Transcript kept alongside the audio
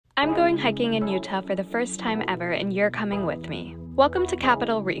I'm going hiking in Utah for the first time ever, and you're coming with me. Welcome to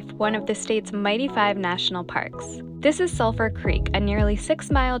Capitol Reef, one of the state's mighty 5 national parks. This is Sulphur Creek, a nearly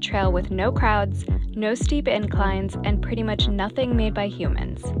 6-mile trail with no crowds, no steep inclines, and pretty much nothing made by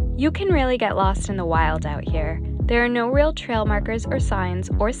humans. You can really get lost in the wild out here. There are no real trail markers or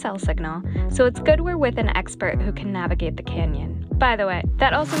signs or cell signal, so it's good we're with an expert who can navigate the canyon. By the way,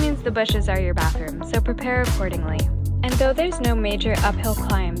 that also means the bushes are your bathroom, so prepare accordingly. And though there's no major uphill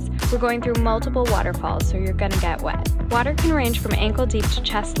climbs, we're going through multiple waterfalls, so you're gonna get wet. Water can range from ankle deep to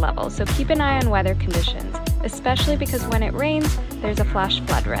chest level, so keep an eye on weather conditions, especially because when it rains, there's a flash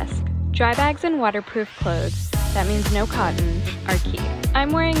flood risk. Dry bags and waterproof clothes, that means no cotton, are key.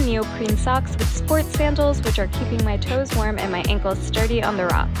 I'm wearing neoprene socks with sports sandals, which are keeping my toes warm and my ankles sturdy on the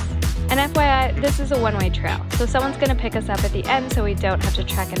rocks. And FYI, this is a one-way trail, so someone's gonna pick us up at the end so we don't have to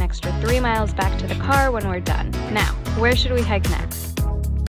trek an extra 3 miles back to the car when we're done. Now, where should we hike next?